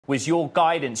Was your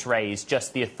guidance raise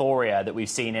just the euphoria that we've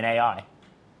seen in AI?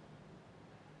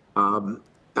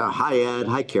 Hi, Ed.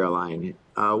 Hi, Caroline.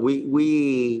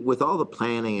 We with all the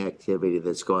planning activity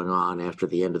that's going on after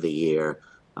the end of the year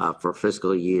for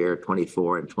fiscal year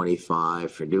 24 and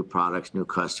 25 for new products, new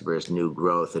customers, new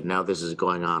growth, and now this is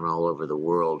going on all over the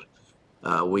world.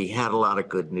 We had a lot of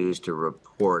good news to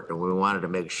report, and we wanted to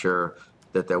make sure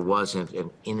that there wasn't an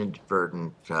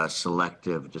inadvertent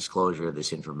selective disclosure of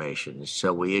this information.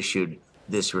 So we issued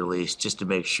this release just to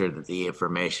make sure that the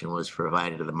information was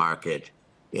provided to the market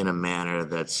in a manner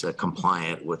that's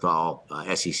compliant with all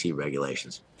SEC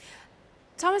regulations.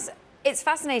 Thomas, it's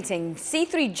fascinating.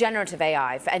 C3 Generative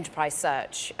AI for enterprise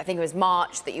search. I think it was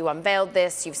March that you unveiled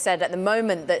this. You've said at the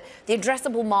moment that the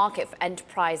addressable market for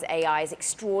enterprise AI is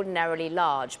extraordinarily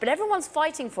large, but everyone's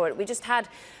fighting for it. We just had,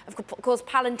 of course,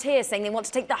 Palantir saying they want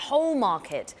to take the whole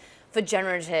market for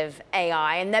generative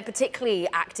AI, and they're particularly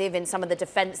active in some of the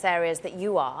defense areas that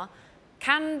you are.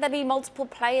 Can there be multiple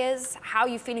players? How are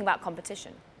you feeling about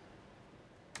competition?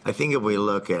 I think if we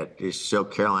look at, so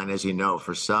Caroline, as you know,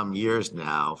 for some years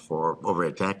now, for over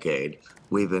a decade,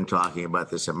 we've been talking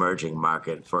about this emerging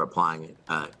market for applying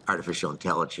artificial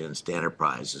intelligence to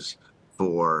enterprises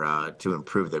to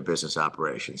improve their business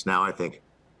operations. Now, I think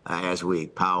as we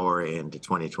power into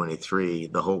 2023,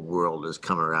 the whole world has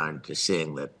come around to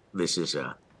seeing that this is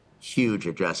a huge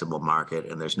addressable market,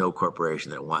 and there's no corporation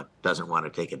that doesn't want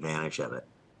to take advantage of it.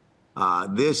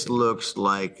 This looks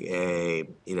like a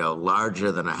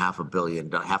larger than half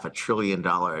a trillion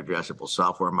dollar addressable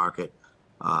software market,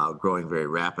 growing very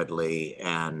rapidly,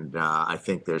 and I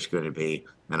think there's going to be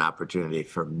an opportunity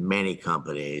for many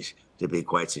companies to be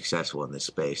quite successful in this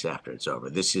space after it's over.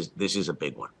 This is a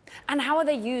big one. And how are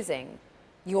they using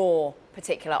your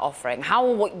particular offering? How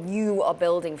are what you are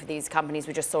building for these companies,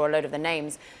 we just saw a load of the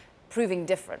names, proving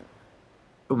different?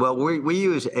 Well, we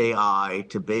use AI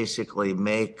to basically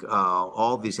make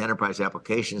all these enterprise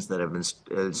applications that have been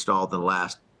installed in the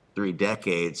last 3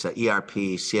 decades,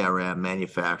 ERP, CRM,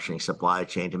 manufacturing, supply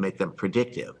chain, to make them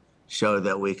predictive so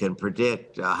that we can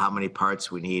predict how many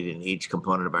parts we need in each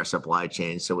component of our supply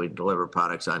chain so we can deliver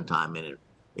products on time and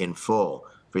in full.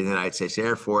 For the United States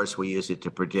Air Force, we use it to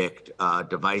predict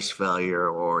device failure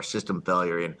or system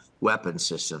failure in weapon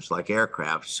systems like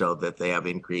aircraft so that they have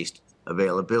increased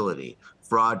availability,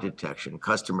 fraud detection,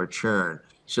 customer churn.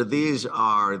 So these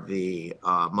are the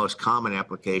most common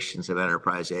applications of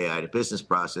enterprise AI to business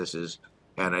processes.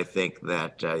 And I think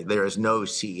that there is no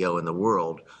CEO in the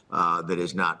world that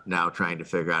is not now trying to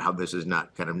figure out how this is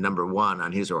not kind of number one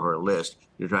on his or her list.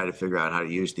 You're trying to figure out how to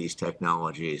use these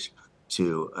technologies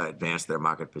to advance their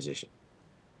market position.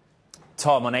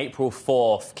 Tom, on April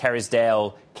 4th,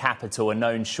 Kerrisdale Capital, a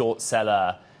known short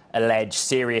seller, alleged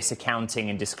serious accounting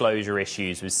and disclosure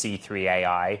issues with C3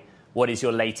 AI. What is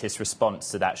your latest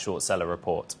response to that short seller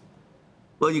report?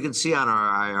 Well, you can see on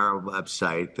our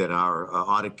website that our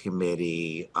audit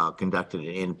committee conducted an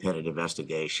independent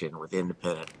investigation with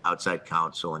independent outside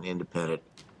counsel and independent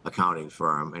accounting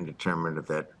firm and determined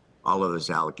that all of those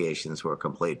allegations were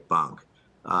complete bunk.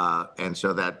 And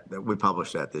so that we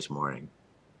published that this morning.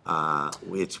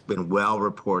 It's been well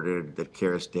reported that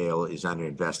Kerrisdale is under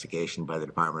investigation by the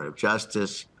Department of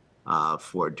Justice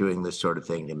for doing this sort of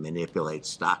thing to manipulate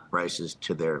stock prices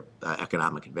to their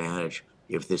economic advantage.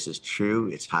 If this is true,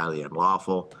 it's highly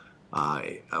unlawful.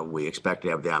 We expect to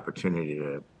have the opportunity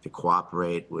to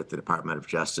cooperate with the Department of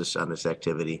Justice on this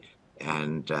activity,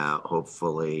 and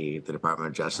hopefully the Department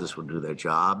of Justice will do their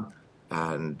job.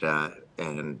 And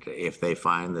if they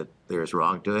find that there's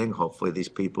wrongdoing, hopefully these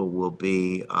people will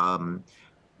be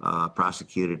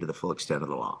prosecuted to the full extent of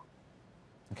the law.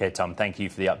 Okay, Tom, thank you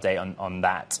for the update on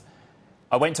that.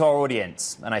 I went to our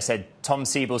audience and I said, Tom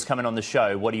Siebel's coming on the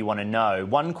show. What do you want to know?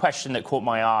 One question that caught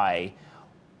my eye,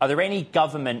 are there any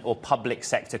government or public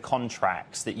sector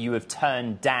contracts that you have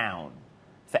turned down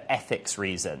for ethics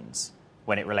reasons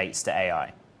when it relates to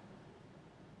AI?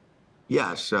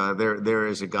 Yes, there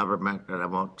is a government, and I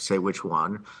won't say which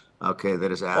one, okay,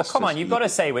 that has asked. Oh, come on, you've got to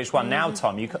say which one now,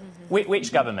 Tom.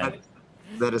 Which government?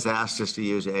 That has asked us to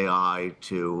use AI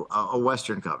to a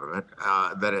Western government,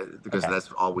 because that's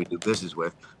all we do business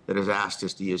with, that has asked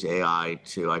us to use AI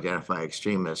to identify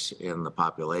extremists in the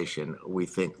population. We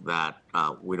think that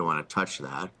we don't want to touch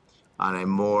that. On a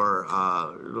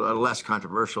less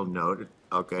controversial note,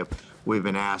 okay, we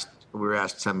were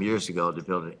asked some years ago to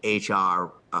build an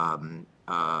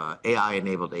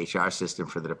AI-enabled HR system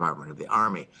for the Department of the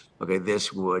Army. Okay,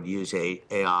 this would use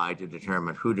AI to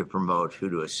determine who to promote, who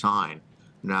to assign.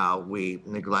 Now, we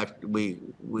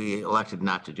elected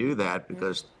not to do that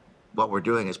because what we're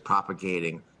doing is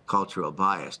propagating cultural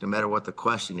bias. No matter what the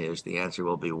question is, the answer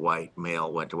will be white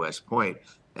male went to West Point.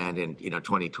 And in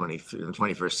 2020, in the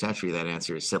 21st century, that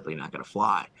answer is simply not going to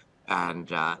fly.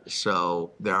 And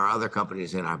so there are other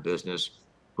companies in our business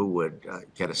who would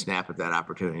get a snap at that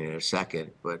opportunity in a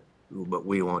second, but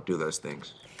we won't do those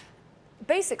things.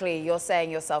 Basically, you're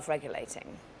saying you're self-regulating,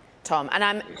 Tom, and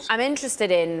I'm interested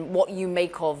in what you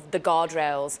make of the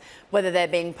guardrails, whether they're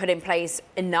being put in place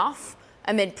enough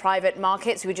amid private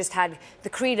markets. We just had the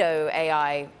Credo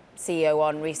AI CEO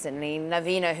on recently,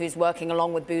 Navina, who's working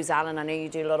along with Booz Allen. I know you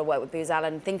do a lot of work with Booz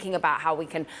Allen, thinking about how we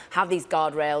can have these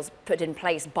guardrails put in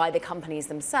place by the companies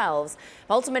themselves.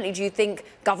 Ultimately, do you think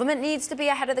government needs to be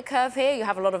ahead of the curve here? You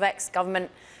have a lot of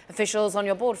ex-government officials on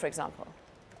your board, for example.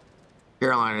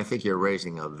 Caroline, I think you're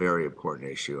raising a very important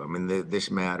issue. I mean,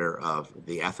 this matter of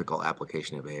the ethical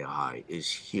application of AI is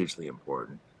hugely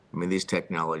important. I mean, these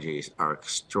technologies are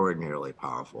extraordinarily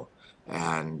powerful,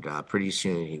 and pretty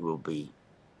soon it will be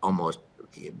almost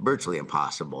virtually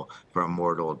impossible for a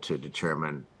mortal to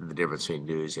determine the difference between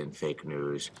news and fake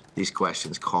news. These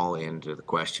questions call into the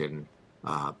question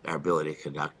our ability to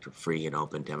conduct free and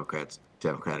open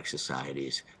democratic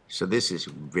societies. So this is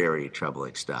very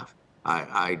troubling stuff.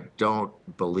 I don't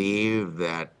believe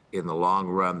that in the long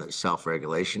run that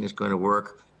self-regulation is going to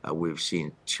work. We've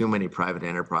seen too many private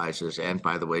enterprises and,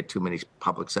 by the way, too many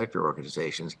public sector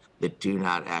organizations that do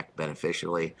not act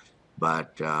beneficially.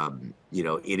 But,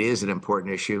 it is an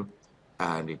important issue,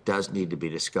 and it does need to be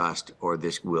discussed, or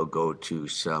this will go to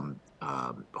some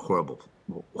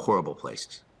horrible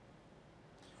places.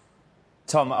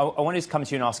 Tom, I wanted to come to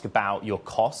you and ask about your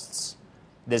costs.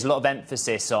 There's a lot of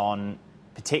emphasis on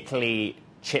particularly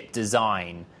chip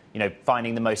design,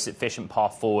 finding the most efficient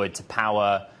path forward to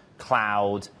power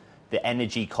cloud, the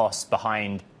energy costs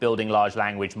behind building large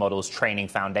language models, training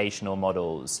foundational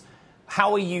models.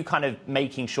 How are you kind of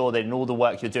making sure that in all the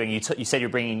work you're doing, you said you're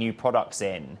bringing new products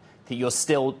in, that you're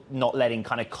still not letting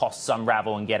kind of costs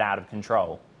unravel and get out of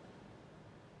control?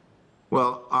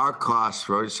 Well, our costs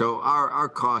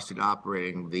in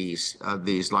operating these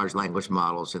large language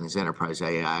models and these enterprise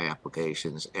AI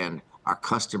applications, and our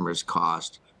customers'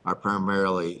 cost are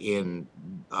primarily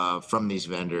from these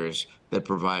vendors that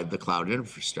provide the cloud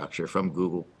infrastructure, from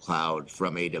Google Cloud,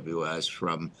 from AWS,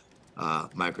 from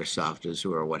Microsoft,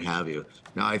 Azure, what have you.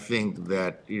 Now, I think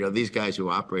that these guys who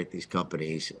operate these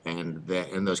companies and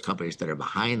those companies that are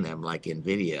behind them, like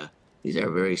NVIDIA, these are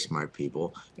very smart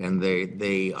people, and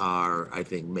they are, I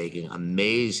think, making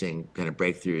amazing kind of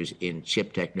breakthroughs in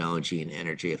chip technology and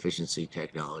energy efficiency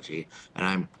technology.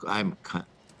 And I'm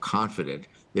confident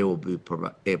they will be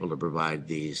able to provide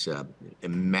these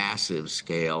massive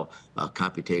scale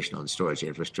computational and storage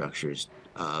infrastructures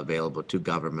available to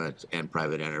government and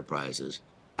private enterprises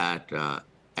at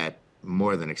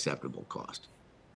more than acceptable cost.